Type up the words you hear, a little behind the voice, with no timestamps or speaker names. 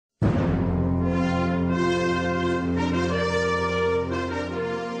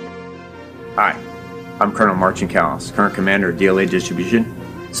Hi, I'm Colonel Marcentel, current commander of DLA Distribution,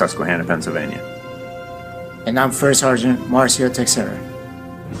 Susquehanna, Pennsylvania. And I'm First Sergeant Marcio Texera.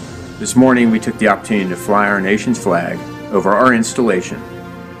 This morning we took the opportunity to fly our nation's flag over our installation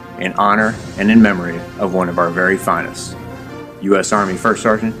in honor and in memory of one of our very finest, U.S. Army First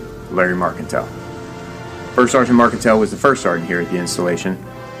Sergeant Larry Marcantel. First Sergeant Marcantel was the first sergeant here at the installation,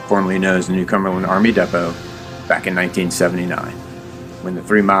 formerly known as the New Cumberland Army Depot, back in 1979, when the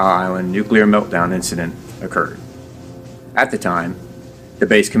 3 Mile Island nuclear meltdown incident occurred. At the time, the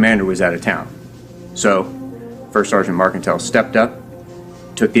base commander was out of town, so First Sergeant Marcantel stepped up,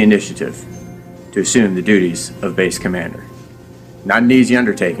 took the initiative to assume the duties of base commander. Not an easy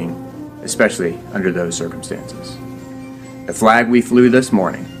undertaking, especially under those circumstances. The flag we flew this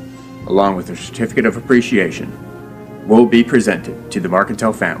morning, along with a certificate of appreciation, will be presented to the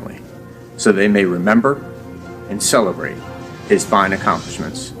Marcantel family so they may remember and celebrate his fine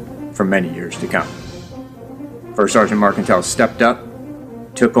accomplishments for many years to come. First Sergeant Marcantel stepped up,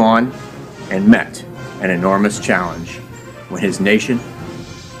 took on, and met an enormous challenge when his nation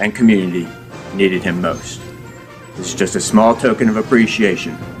and community needed him most. This is just a small token of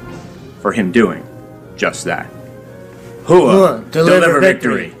appreciation for him doing just that. Deliver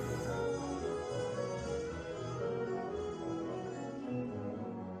victory.